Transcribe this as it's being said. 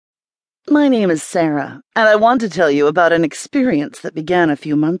My name is Sarah, and I want to tell you about an experience that began a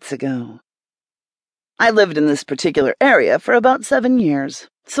few months ago. I lived in this particular area for about 7 years,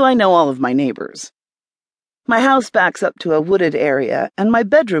 so I know all of my neighbors. My house backs up to a wooded area, and my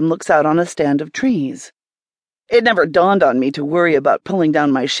bedroom looks out on a stand of trees. It never dawned on me to worry about pulling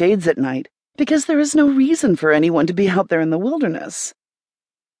down my shades at night, because there is no reason for anyone to be out there in the wilderness.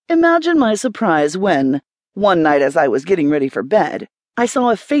 Imagine my surprise when, one night as I was getting ready for bed, I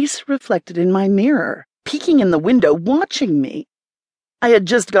saw a face reflected in my mirror, peeking in the window, watching me. I had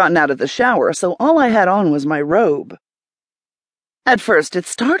just gotten out of the shower, so all I had on was my robe. At first it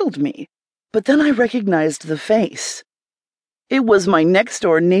startled me, but then I recognized the face. It was my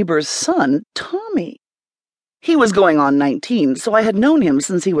next-door neighbor's son, Tommy. He was going on 19, so I had known him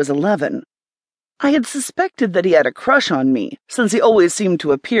since he was 11. I had suspected that he had a crush on me, since he always seemed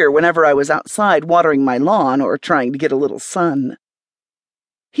to appear whenever I was outside watering my lawn or trying to get a little sun.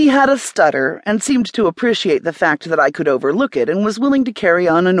 He had a stutter and seemed to appreciate the fact that I could overlook it and was willing to carry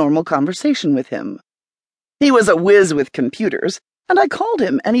on a normal conversation with him. He was a whiz with computers, and I called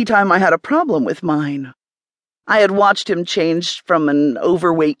him any time I had a problem with mine. I had watched him change from an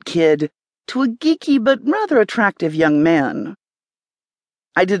overweight kid to a geeky but rather attractive young man.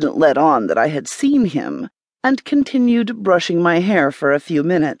 I didn't let on that I had seen him, and continued brushing my hair for a few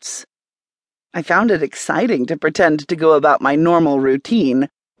minutes. I found it exciting to pretend to go about my normal routine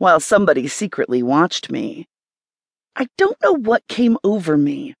while somebody secretly watched me. I don't know what came over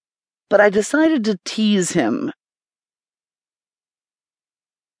me, but I decided to tease him